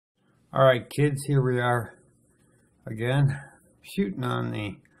All right, kids, here we are again, shooting on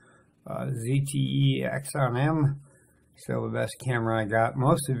the ZTE Axon M. Still the best camera I got,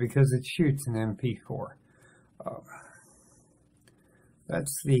 mostly because it shoots an MP4.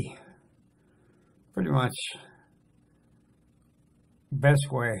 That's the pretty much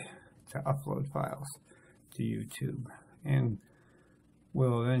best way to upload files to YouTube. And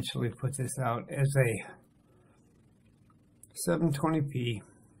we'll eventually put this out as a 720p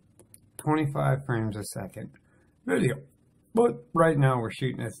 25 frames a second video, but right now we're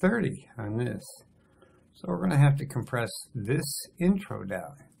shooting at 30 on this, so we're going to have to compress this intro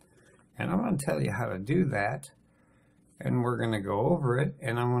down, and I'm going to tell you how to do that, and we're going to go over it,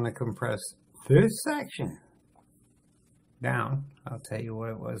 and I'm going to compress this section down. I'll tell you what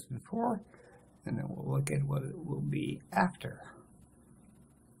it was before, and then we'll look at what it will be after.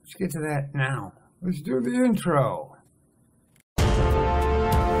 Let's get to that now. Let's do the intro.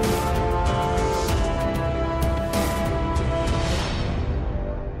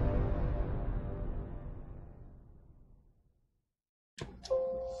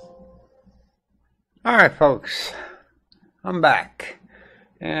 Alright folks, I'm back,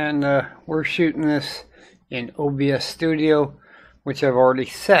 and we're shooting this in OBS Studio, which I've already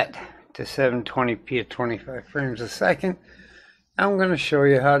set to 720p at 25 frames a second. I'm going to show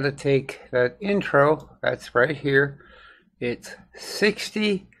you how to take that intro, that's right here. It's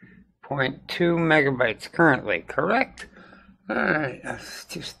 60.2 megabytes currently, correct? Alright, let's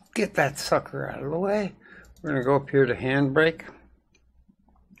just get that sucker out of the way. We're going to go up here to Handbrake.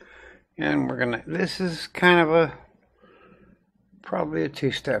 And we're gonna, this is kind of probably a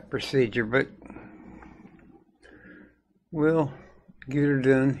two-step procedure, but we'll get her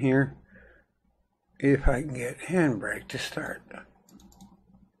done here if I can get Handbrake to start.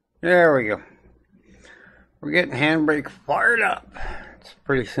 There we go. We're getting Handbrake fired up. It's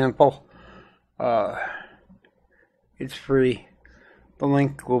pretty simple. It's free. The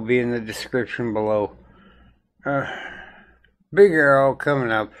link will be in the description below. Big arrow coming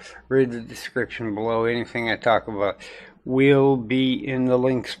up. Read the description below. Anything I talk about will be in the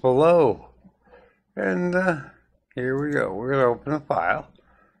links below. And here we go. We're going to open a file.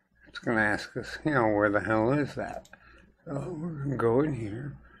 It's going to ask us, where the hell is that? So we're going to go in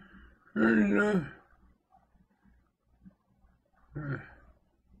here. And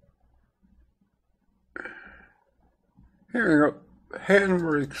here we go.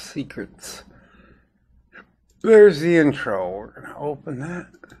 Handbrake secrets. There's the intro. We're going to open that.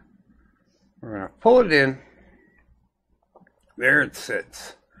 We're going to pull it in. There it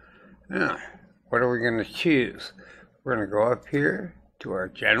sits. Now, what are we going to choose? We're going to go up here to our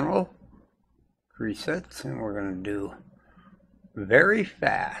general presets, and we're going to do very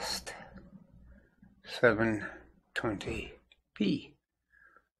fast 720p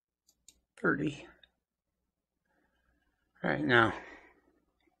 30. Right now,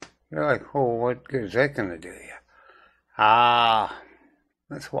 you're like, oh, what good is that going to do you?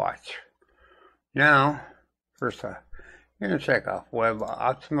 Let's watch. Now, first off, you're going to check off web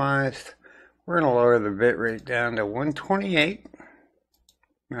optimized. We're going to lower the bit rate down to 128.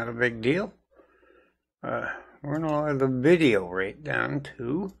 Not a big deal. We're going to lower the video rate down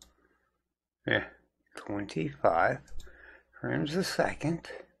to 25 frames a second.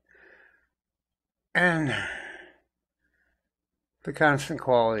 And the constant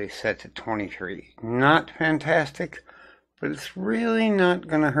quality is set to 23. Not fantastic, but it's really not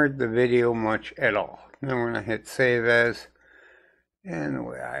going to hurt the video much at all. Then we're going to hit save as, and the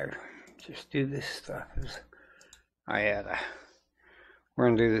way I just do this stuff is we're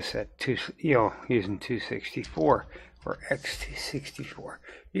going to do this at using 264 or X264.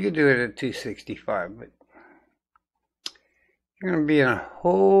 You could do it at 265, but you're going to be in a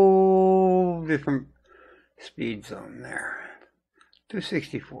whole different speed zone there.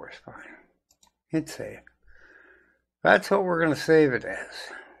 264 is fine. Hit save. That's what we're going to save it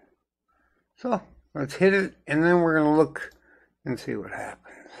as. So let's hit it, and then we're going to look and see what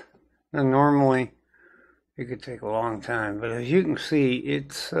happens. Now normally it could take a long time, but as you can see,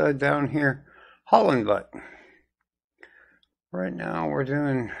 it's down here hauling butt. Right now we're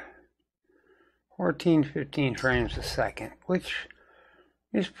doing 15 frames a second, which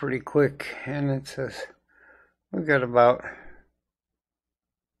is pretty quick, and it says we've got about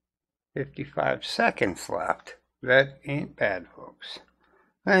 55 seconds left. That ain't bad, folks.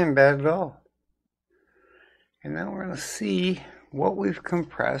 That ain't bad at all. And now we're going to see what we've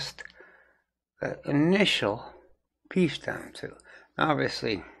compressed the initial piece down to. Now,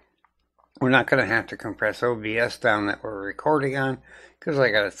 obviously, we're not going to have to compress OBS down that we're recording on, because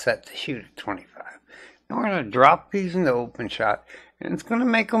I got it set to shoot at 25. And we're going to drop these into open shot, and it's going to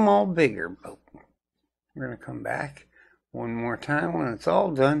make them all bigger. But we're going to come back one more time when it's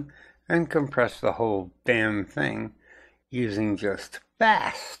all done and compress the whole damn thing using just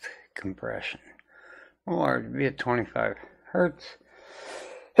fast compression. Or it'll be at 25 hertz.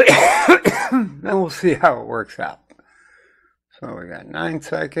 And we'll see how it works out. So we got 9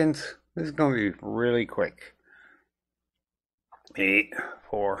 seconds. This is going to be really quick. 8,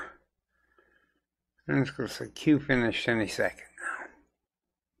 4. And it's going to say Q finished any second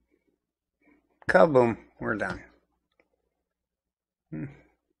now. Kaboom, we're done.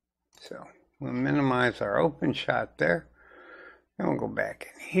 So we'll minimize our open shot there. And we'll go back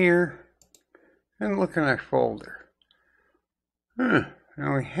in here and look in our folder.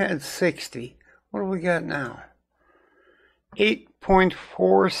 Now we had 60. What do we got now?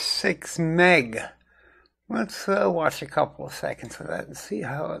 8.46 meg. Let's watch a couple of seconds of that and see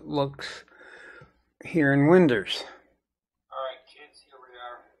how it looks here in Windows. Alright kids, here we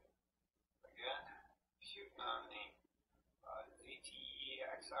are again, shooting on the ZTE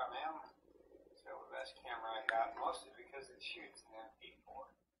XRM. It's the best camera I got, mostly because it shoots in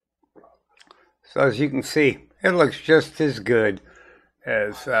MP4. So as you can see, it looks just as good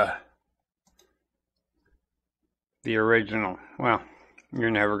as the original. Well,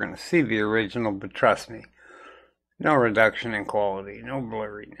 you're never going to see the original, but trust me, no reduction in quality, no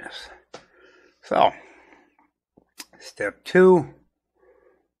blurriness. So, step 2,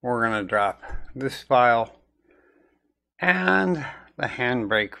 we're going to drop this file and the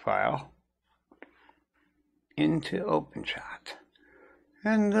Handbrake file into OpenShot.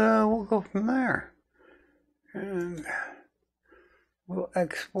 And we'll go from there. And we'll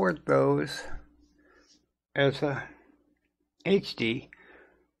export those as a HD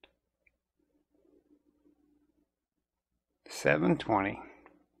 720,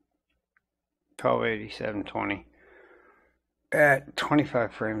 1280, 720 at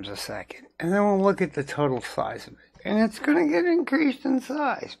 25 frames a second. And then we'll look at the total size of it. And it's going to get increased in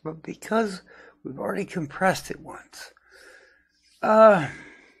size, but because we've already compressed it once,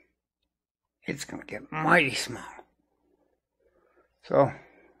 it's going to get mighty small. So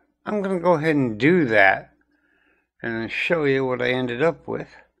I'm going to go ahead and do that and then show you what I ended up with.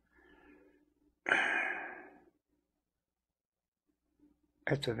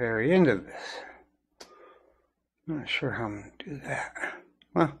 At the very end of this. I'm not sure how I'm going to do that.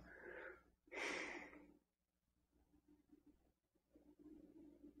 Well,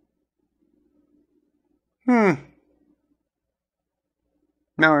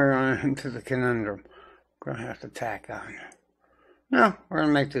 now we're on into the conundrum. We're going to have to tack on. No, we're going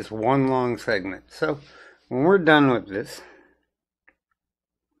to make this one long segment. So when we're done with this,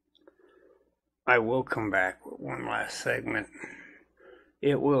 I will come back with one last segment.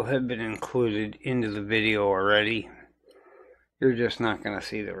 It will have been included into the video already. You're just not going to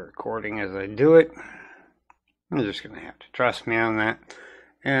see the recording as I do it. You're just going to have to trust me on that.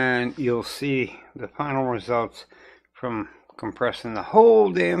 And you'll see the final results from compressing the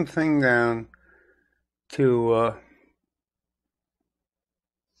whole damn thing down to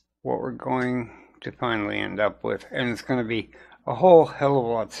what we're going to finally end up with. And it's going to be a whole hell of a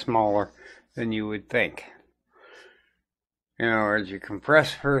lot smaller than you would think. In other words, you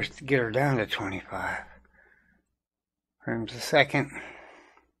compress first to get her down to 25 frames a second,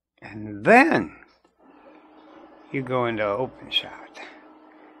 and then you go into OpenShot,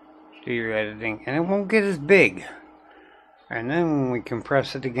 do your editing, and it won't get as big. And then when we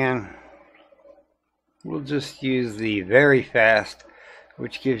compress it again, we'll just use the very fast,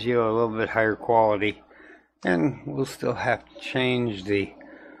 which gives you a little bit higher quality, and we'll still have to change the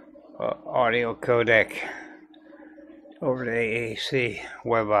audio codec over to AAC,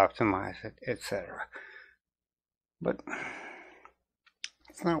 web optimize it, etc. But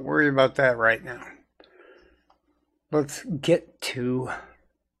let's not worry about that right now. Let's get to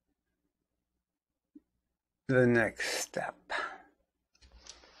the next step.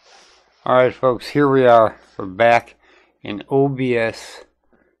 Alright folks, here we are. We're back in OBS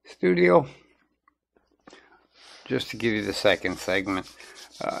Studio. Just to give you the second segment.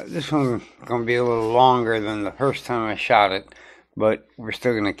 This one's going to be a little longer than the first time I shot it, but we're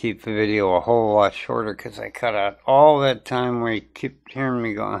still going to keep the video a whole lot shorter because I cut out all that time where you kept hearing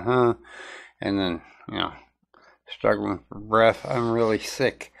me going, and then, you know, struggling for breath. I'm really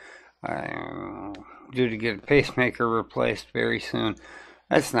sick. I'm due to get a pacemaker replaced very soon.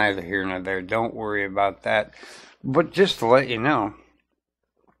 That's neither here nor there. Don't worry about that. But just to let you know,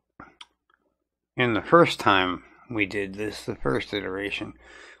 in the first time we did this, the first iteration,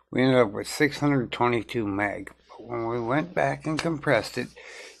 we ended up with 622 meg. But when we went back and compressed it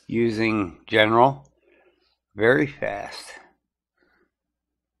using general very fast.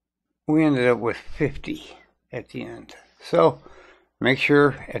 We ended up with 50 at the end. So make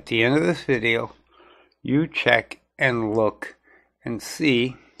sure at the end of this video you check and look and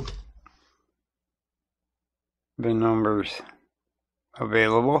see the numbers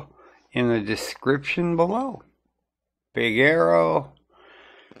available in the description below. Big arrow.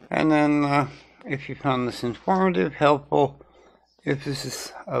 And then if you found this informative, helpful, if this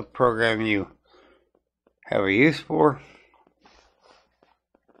is a program you have a use for,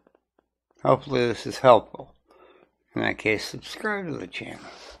 hopefully this is helpful. In that case, subscribe to the channel.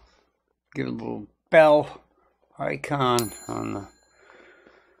 Give a little bell icon on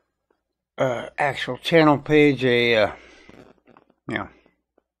the actual channel page,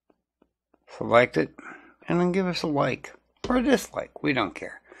 select it, and then give us a like or a dislike. We don't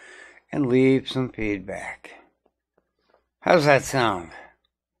care. And leave some feedback. How's that sound?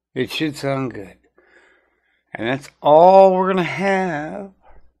 It should sound good. And that's all we're going to have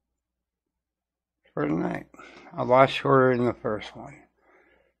for tonight. A lot shorter than the first one.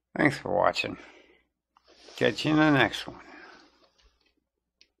 Thanks for watching. Catch you in the next one.